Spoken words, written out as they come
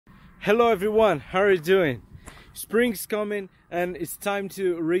Hello everyone, how are you doing? Spring's coming and it's time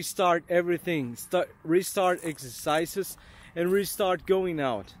to restart everything. Restart exercises and restart going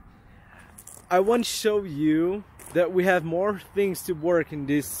out. I want to show you that we have more things to work in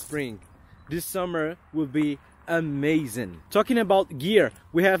this spring. This summer will be amazing. Talking about gear,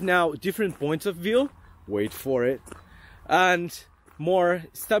 we have now different points of view, wait for it, and more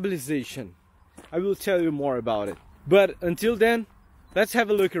stabilization. I will tell you more about it. But until then, let's have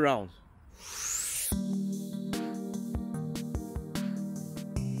a look around.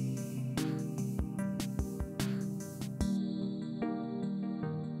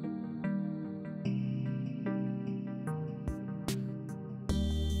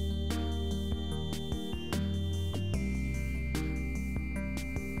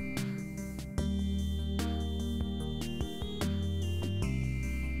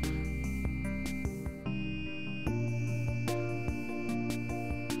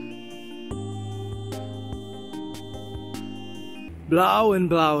 Blauwen,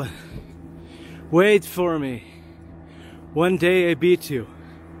 blauwen. Wait for me. One day I beat you.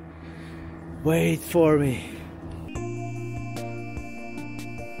 Wait for me.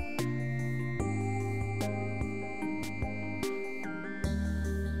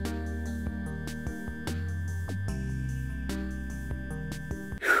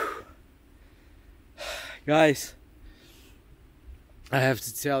 Guys, I have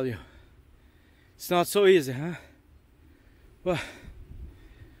to tell you, it's not so easy, huh? Well,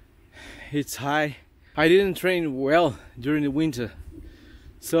 it's high. I didn't train well during the winter,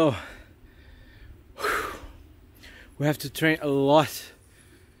 so we have to train a lot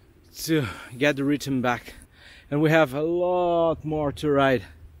to get the rhythm back, and we have a lot more to ride.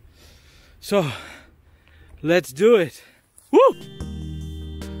 So let's do it. Woo!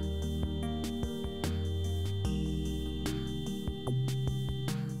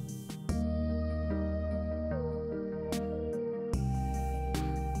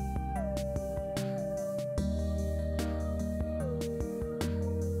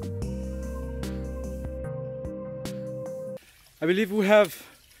 I believe we have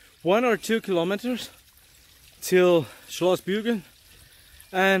 1 or 2 kilometers till Schloss Bürgeln,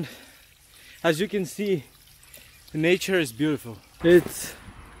 and as you can see, the nature is beautiful. It's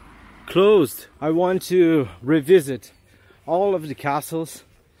closed. I want to revisit all of the castles.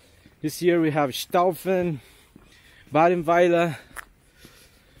 This year we have Staufen, Badenweiler,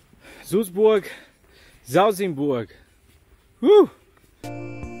 Salzburg, Sausenburg. Woo!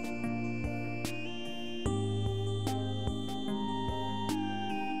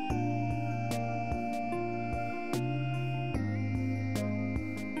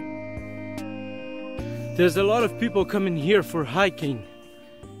 There's a lot of people coming here for hiking.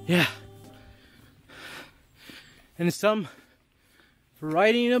 Yeah. And some for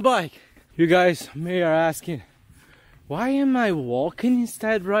riding a bike. You guys may are asking, why am I walking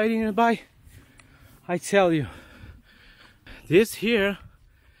instead of riding a bike? I tell you, this here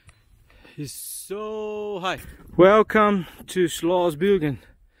is so high. Welcome to Schloss Bürgeln.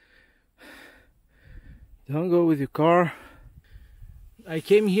 Don't go with your car. I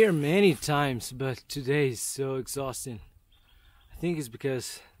came here many times, but today is so exhausting. I think it's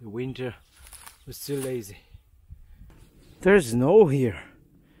because the winter was too lazy. There's snow here.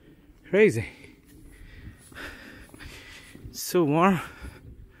 Crazy. It's so warm.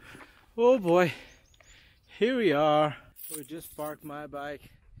 Oh boy. Here we are. We just parked my bike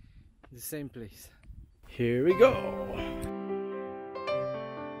in the same place. Here we go.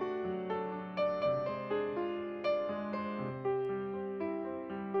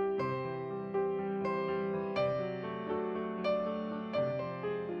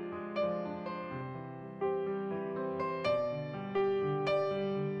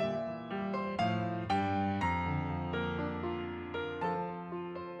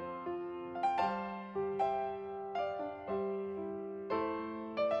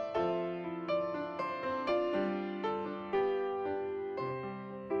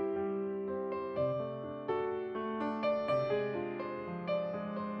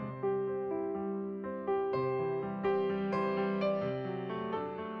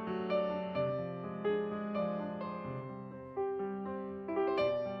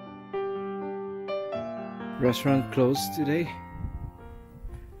 Restaurant closed today.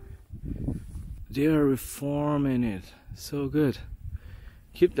 They are reforming it. So good.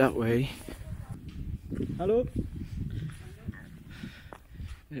 Keep that way. Hello.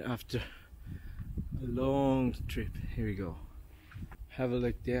 And after a long trip, here we go. Have a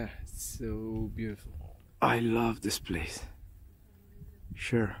look there. It's so beautiful. I love this place.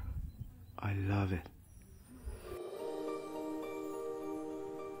 Sure, I love it.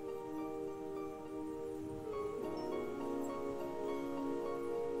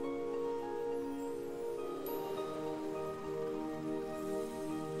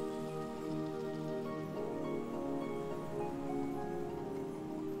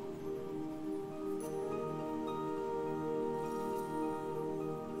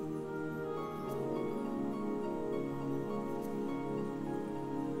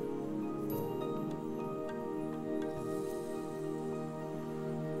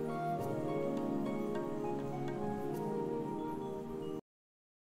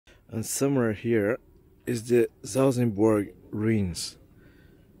 And somewhere here is the Salzburg ruins.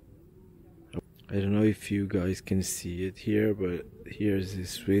 I don't know if you guys can see it here, but here's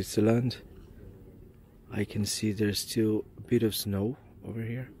Switzerland. I can see there's still a bit of snow over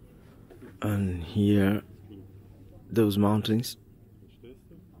here. And here, those mountains,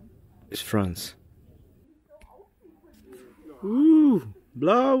 is France. Ooh,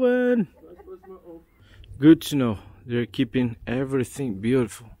 blowing! Good to know, they're keeping everything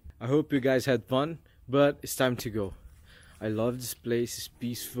beautiful. I hope you guys had fun, but it's time to go. I love this place, it's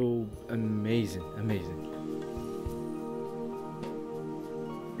peaceful, amazing, amazing.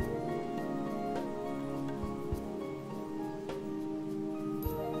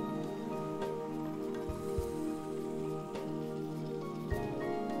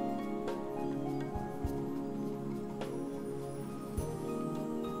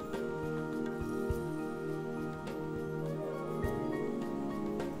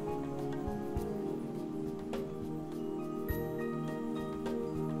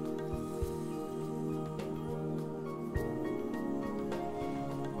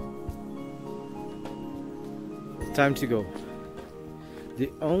 Time to go.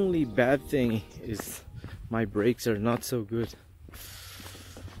 The only bad thing is my brakes are not so good.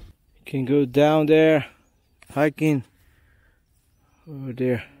 You can go down there, hiking over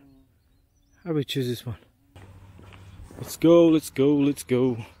there. I will choose this one. Let's go, let's go, let's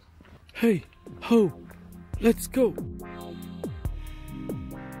go. Hey, ho, let's go.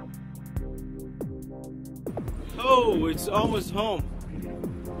 Oh, it's almost home.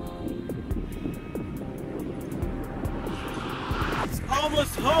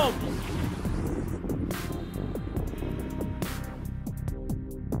 Almost home.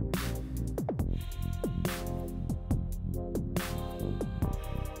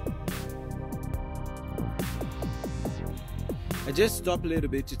 I just stopped a little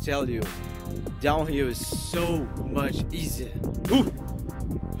bit to tell you, downhill is so much easier. Ooh.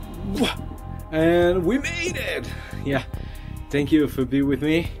 And we made it. Yeah, thank you for being with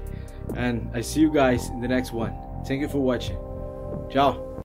me, and I see you guys in the next one. Thank you for watching. Ciao.